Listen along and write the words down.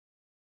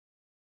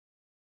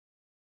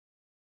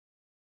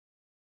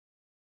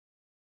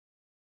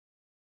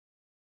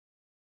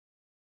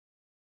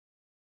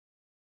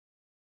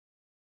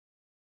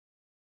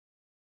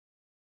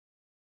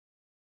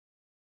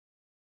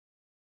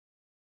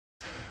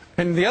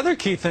And the other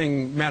key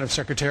thing, Madam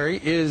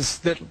Secretary, is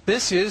that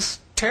this is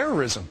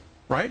terrorism,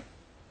 right?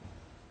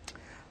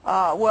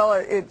 Well,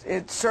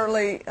 it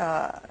certainly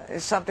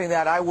is something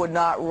that I would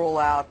not rule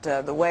out.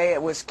 The way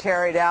it was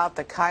carried out,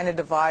 the kind of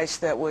device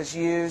that was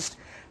used,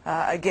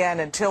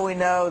 again, until we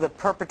know the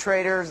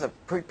perpetrators, the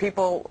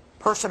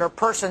person or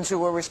persons who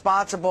were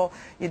responsible,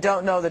 you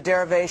don't know the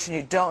derivation,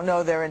 you don't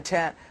know their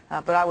intent,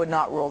 but I would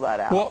not rule that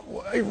out. Well,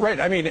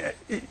 right. I mean,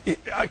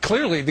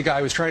 clearly the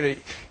guy was trying to,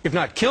 if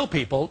not kill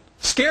people,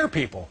 scare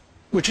people,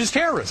 which is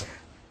terrorism.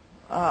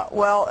 We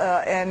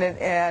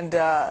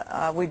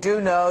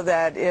do know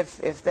that if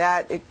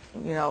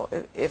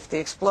the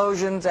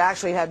explosions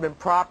actually had been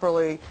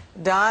properly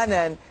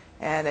done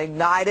and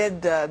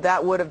ignited,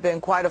 that would have been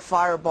quite a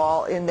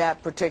fireball in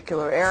that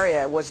particular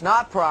area. It was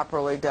not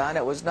properly done.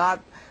 It was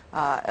not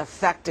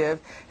effective.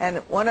 And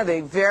one of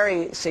the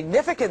very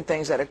significant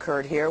things that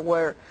occurred here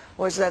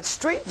was that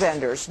street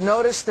vendors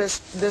noticed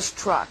this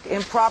truck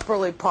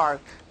improperly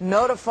parked,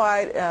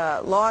 notified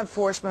law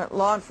enforcement.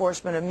 Law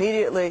enforcement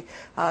immediately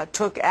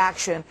took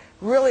action.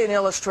 Really an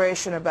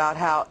illustration about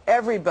how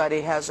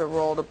everybody has a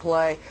role to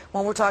play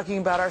when we're talking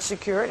about our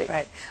security.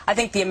 Right. I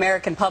think the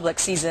American public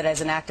sees it as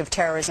an act of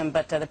terrorism,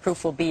 but the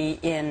proof will be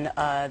in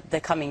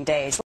the coming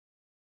days.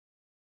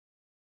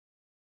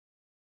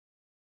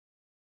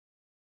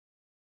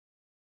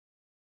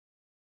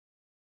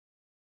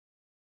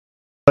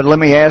 But let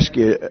me ask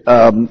you,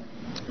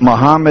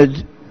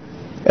 Mohammed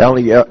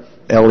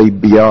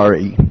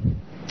El-Biari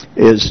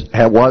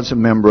was a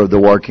member of the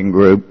working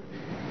group.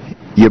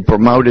 You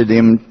promoted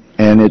him,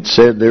 and it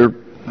said there,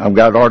 I've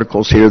got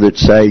articles here that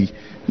say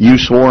you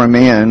swore him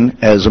in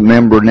as a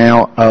member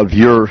now of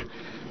your,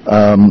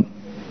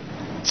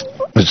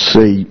 let's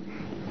see,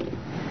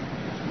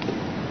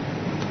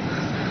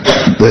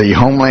 the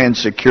Homeland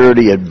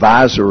Security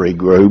Advisory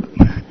Group.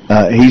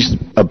 He's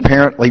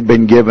apparently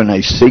been given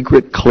a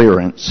secret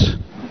clearance.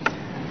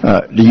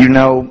 Do you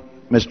know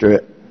Mr.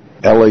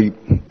 El-Biari?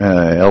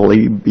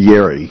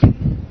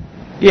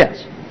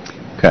 Yes.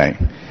 Okay.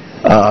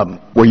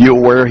 Were you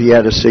aware he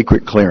had a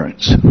secret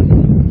clearance?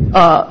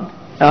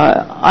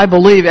 I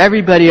believe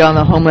everybody on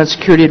the Homeland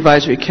Security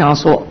Advisory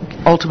Council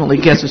ultimately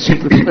gets a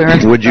secret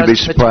clearance. Would you be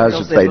surprised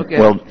if they,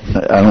 well,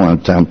 I don't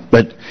have time,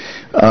 but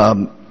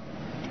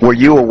were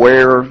you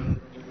aware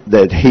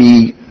that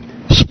he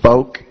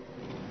spoke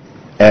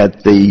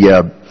at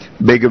the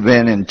big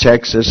event in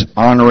Texas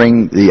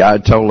honoring the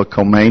Ayatollah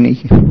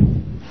Khomeini?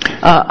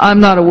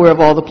 I'm not aware of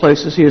all the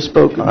places he has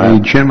spoken.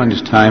 The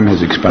gentleman's time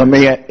has expired.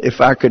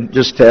 If I could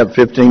just have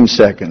 15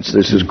 seconds,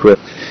 this is quick.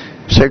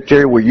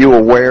 Secretary, were you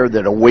aware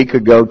that a week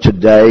ago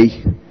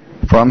today,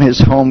 from his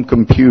home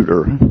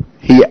computer,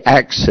 he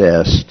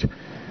accessed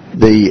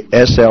the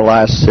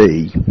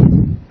SLIC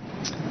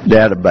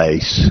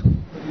database,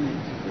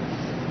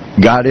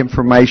 got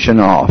information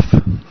off,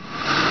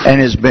 and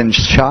has been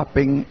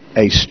shopping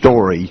a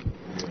story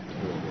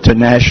to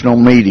national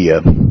media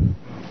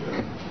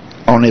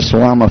on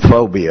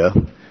Islamophobia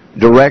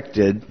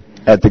directed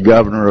at the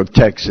governor of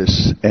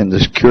Texas and the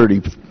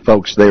security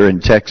folks there in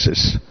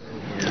Texas?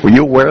 Were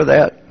you aware of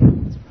that?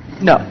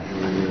 No.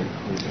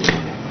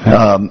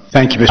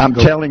 Thank you, Mr. I'm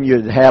telling you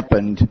it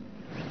happened.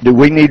 Do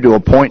we need to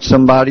appoint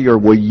somebody, or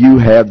will you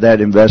have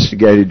that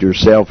investigated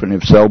yourself, and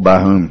if so,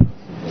 by whom?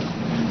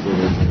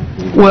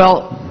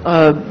 Well,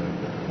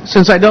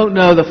 since I don't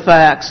know the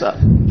facts,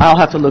 I'll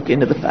have to look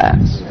into the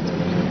facts.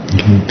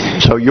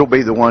 So you'll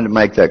be the one to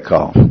make that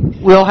call?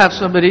 We'll have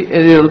somebody,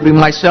 it'll be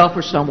myself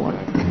or someone.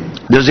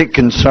 Does it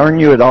concern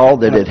you at all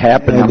that it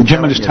happened? The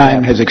gentleman's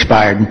time has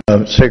expired.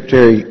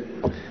 Secretary,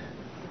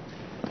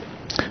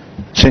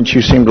 since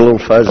you seemed a little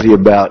fuzzy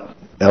about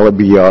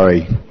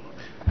El-Biari,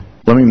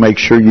 let me make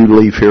sure you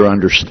leave here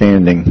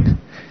understanding.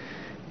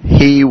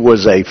 He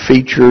was a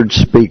featured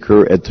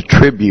speaker at the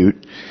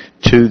tribute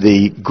to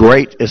the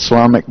great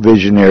Islamic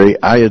visionary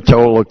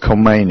Ayatollah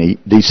Khomeini,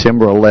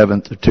 December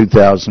 11th of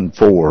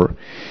 2004.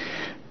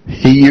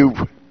 You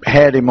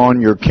had him on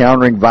your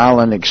Countering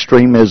Violent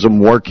Extremism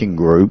working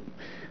group.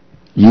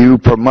 You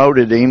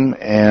promoted him,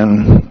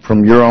 and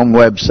from your own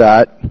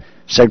website,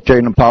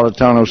 Secretary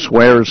Napolitano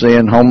swears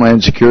in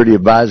Homeland Security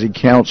Advisory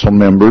Council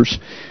members.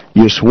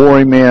 You swore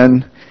him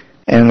in,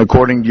 and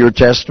according to your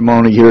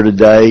testimony here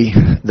today,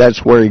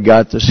 that's where he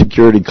got the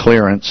security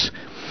clearance.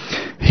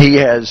 He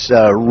has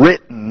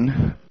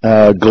written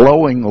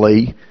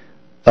glowingly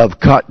of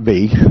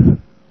Qutb,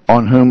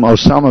 on whom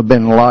Osama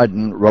bin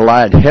Laden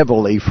relied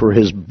heavily for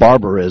his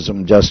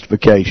barbarism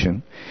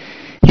justification.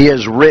 He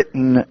has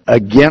written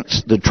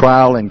against the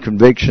trial and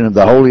conviction of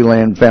the Holy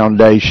Land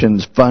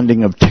Foundation's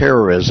funding of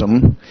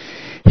terrorism.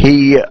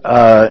 He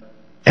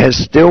has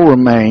still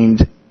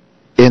remained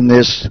in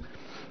this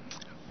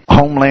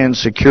Homeland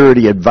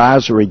Security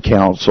Advisory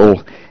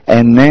Council,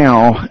 and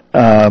now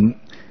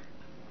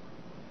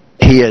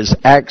he has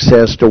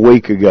accessed a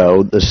week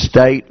ago the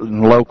state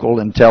and local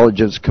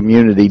intelligence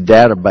community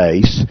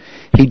database.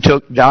 He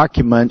took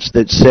documents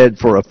that said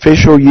for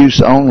official use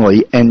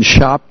only and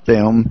shopped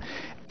them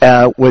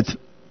with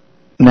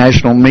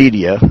national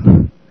media.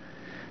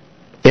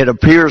 It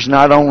appears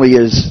not only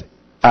is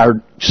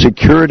our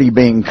security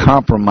being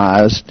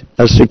compromised,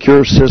 a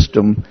secure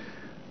system,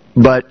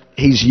 but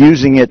he's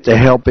using it to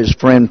help his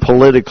friend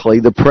politically,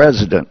 the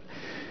president.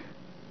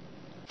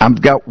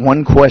 I've got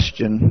one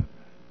question,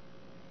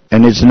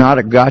 and it's not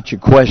a gotcha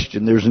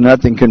question. There's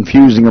nothing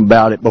confusing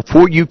about it.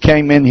 Before you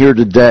came in here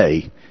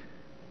today,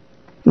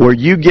 were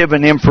you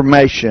given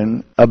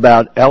information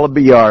about El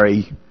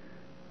Biari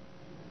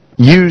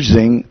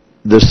using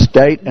the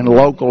state and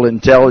local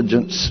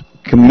intelligence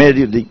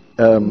community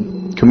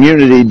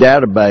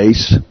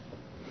database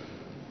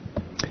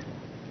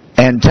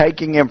and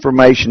taking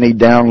information he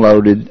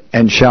downloaded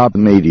and shot the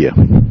media?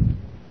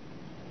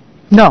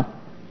 No.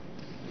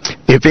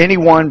 If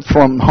anyone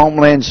from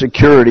Homeland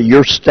Security,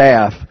 your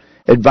staff,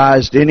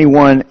 advised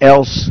anyone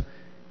else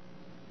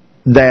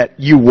that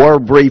you were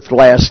briefed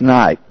last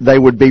night, they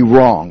would be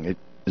wrong.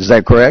 Is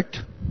that correct?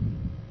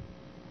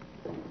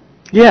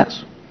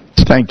 Yes.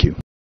 Thank you.